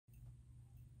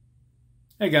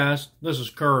Hey guys, this is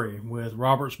Curry with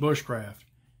Robert's Bushcraft.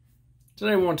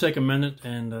 Today I want to take a minute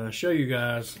and show you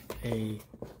guys a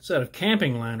set of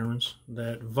camping lanterns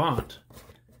that Vont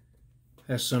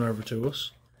has sent over to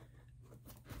us.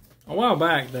 A while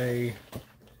back they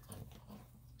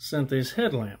sent these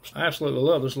headlamps. I absolutely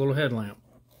love this little headlamp.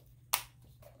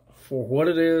 For what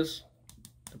it is,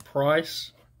 the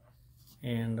price,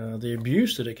 and the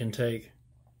abuse that it can take,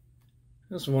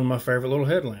 this is one of my favorite little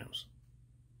headlamps.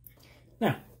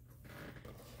 Now,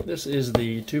 this is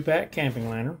the 2-pack camping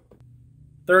lantern,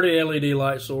 30 LED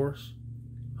light source,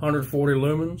 140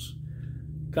 lumens,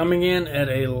 coming in at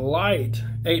a light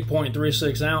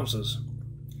 8.36 ounces,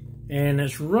 and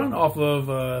it's run off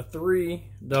of 3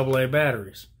 AA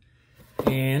batteries,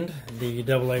 and the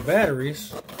AA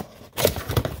batteries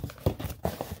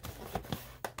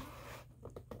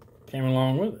came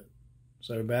along with it,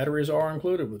 so batteries are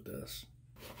included with this.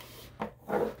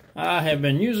 I have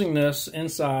been using this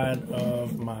inside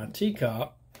of my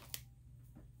teacup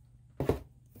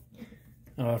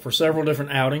for several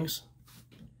different outings,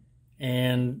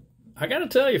 and I got to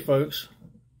tell you folks,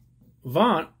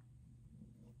 Vont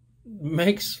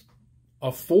makes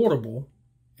affordable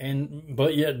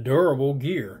but yet durable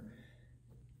gear.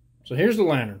 So here's the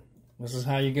lantern. This is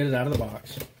how you get it out of the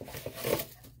box.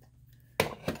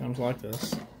 It comes like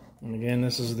this, and again,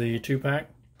 this is the 2-pack.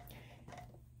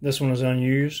 This one is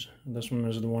unused. This one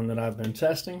is the one that I've been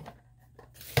testing.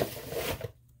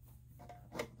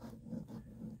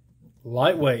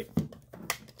 Lightweight.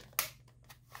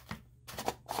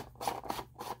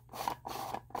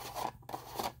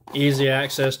 Easy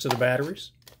access to the batteries.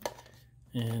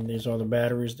 And these are the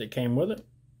batteries that came with it.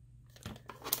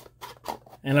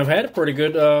 And I've had a pretty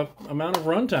good amount of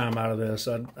runtime out of this.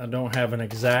 I don't have an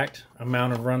exact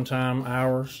amount of runtime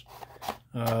hours,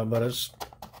 but it's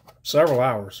several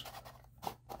hours.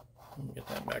 Let me get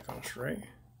that back on straight.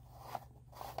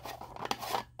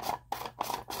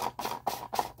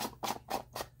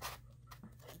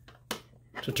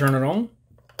 To turn it on,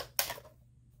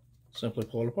 simply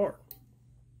pull it apart.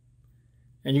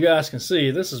 And you guys can see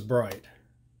this is bright.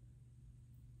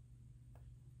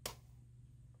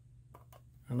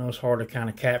 I know it's hard to kind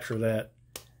of capture that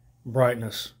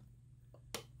brightness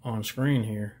on screen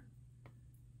here.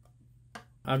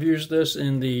 I've used this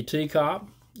in the teacup,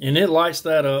 and it lights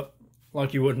that up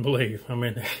like you wouldn't believe. I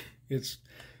mean,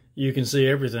 you can see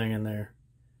everything in there.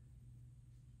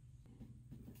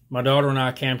 My daughter and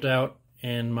I camped out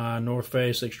in my North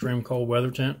Face extreme cold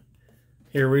weather tent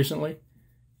here recently,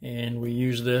 and we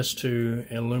used this to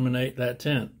illuminate that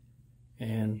tent,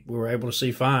 and we were able to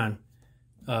see fine.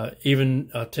 Even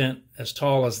a tent as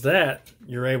tall as that,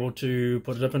 you're able to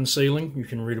put it up in the ceiling. You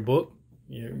can read a book.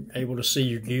 You're able to see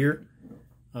your gear.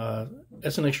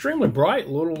 It's an extremely bright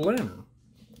little lantern,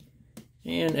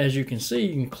 and as you can see,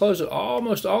 you can close it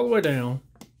almost all the way down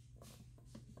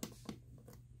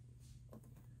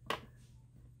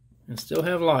and still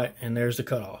have light, and there's the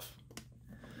cutoff.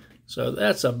 So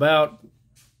that's about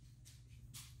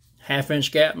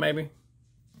half-inch gap maybe,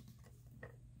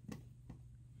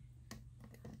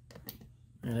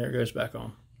 and there it goes back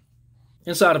on.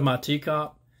 Inside of my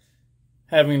teacup,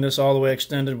 having this all the way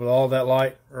extended with all that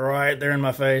light right there in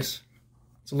my face,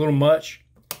 it's a little much.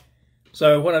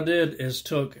 So what I did is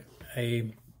took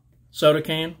a soda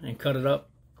can and cut it up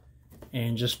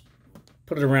and just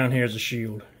put it around here as a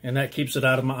shield, and that keeps it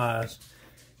out of my eyes.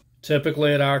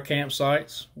 Typically at our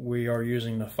campsites, we are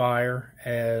using the fire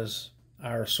as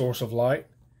our source of light,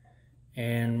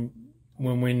 and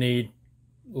when we need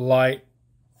light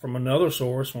from another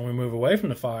source, when we move away from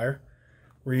the fire,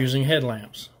 we're using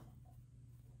headlamps.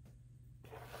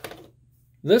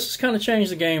 This has kind of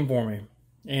changed the game for me,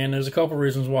 and there's a couple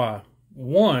reasons why.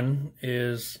 One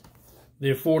is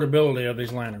the affordability of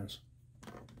these lanterns.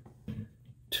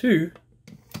 2,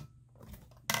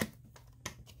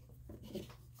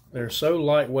 they're so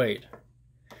lightweight.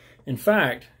 In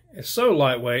fact, it's so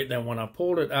lightweight that when I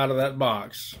pulled it out of that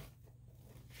box,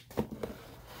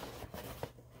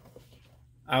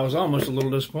 I was almost a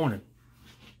little disappointed.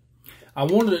 I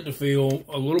wanted it to feel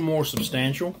a little more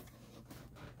substantial,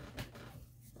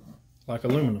 like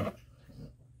aluminum.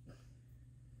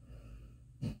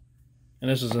 And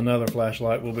this is another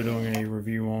flashlight we'll be doing a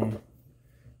review on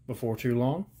before too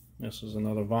long. This is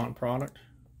another Vont product.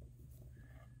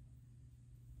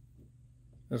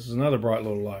 This is another bright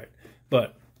little light,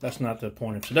 but that's not the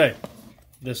point of today.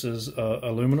 This is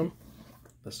aluminum.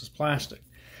 This is plastic.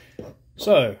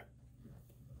 So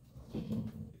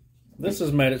this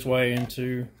has made its way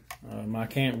into my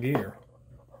camp gear.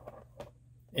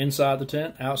 Inside the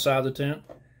tent, outside the tent,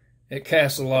 it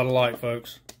casts a lot of light,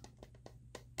 folks.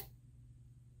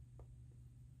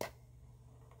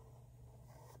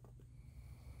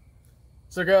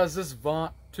 So guys, this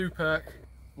Vont 2-pack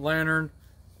lantern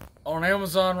on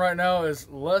Amazon right now is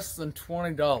less than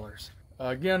 $20.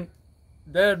 Again,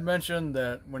 Dad mentioned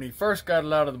that when he first got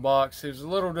it out of the box, he was a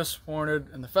little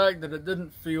disappointed in the fact that it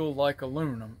didn't feel like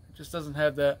aluminum. It just doesn't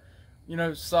have that, you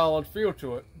know, solid feel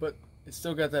to it, but it's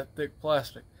still got that thick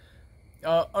plastic.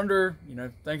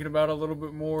 Thinking about it a little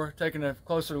bit more, taking a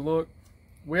closer look,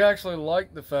 we actually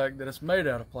like the fact that it's made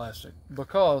out of plastic,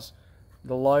 because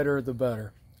the lighter the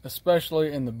better,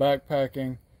 especially in the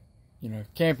backpacking,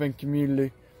 camping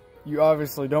community. You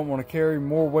obviously don't want to carry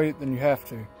more weight than you have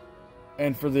to.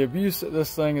 And for the abuse that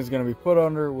this thing is going to be put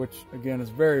under, which again is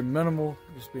very minimal,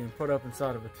 just being put up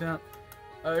inside of a tent,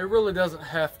 it really doesn't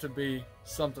have to be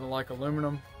something like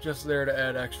aluminum, just there to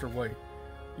add extra weight.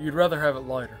 You'd rather have it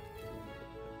lighter.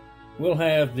 We'll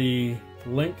have the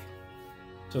link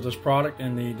to this product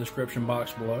in the description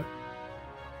box below.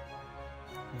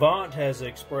 Vont has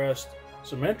expressed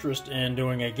some interest in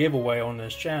doing a giveaway on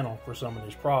this channel for some of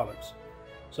these products.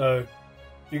 So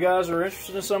if you guys are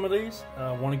interested in some of these,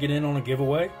 want to get in on a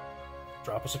giveaway,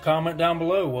 drop us a comment down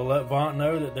below. We'll let Vont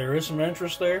know that there is some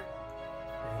interest there,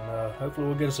 and hopefully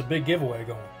we'll get us a big giveaway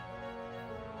going.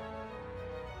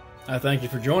 I thank you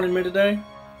for joining me today.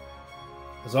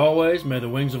 As always, may the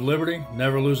wings of liberty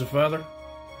never lose a feather.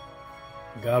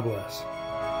 God bless.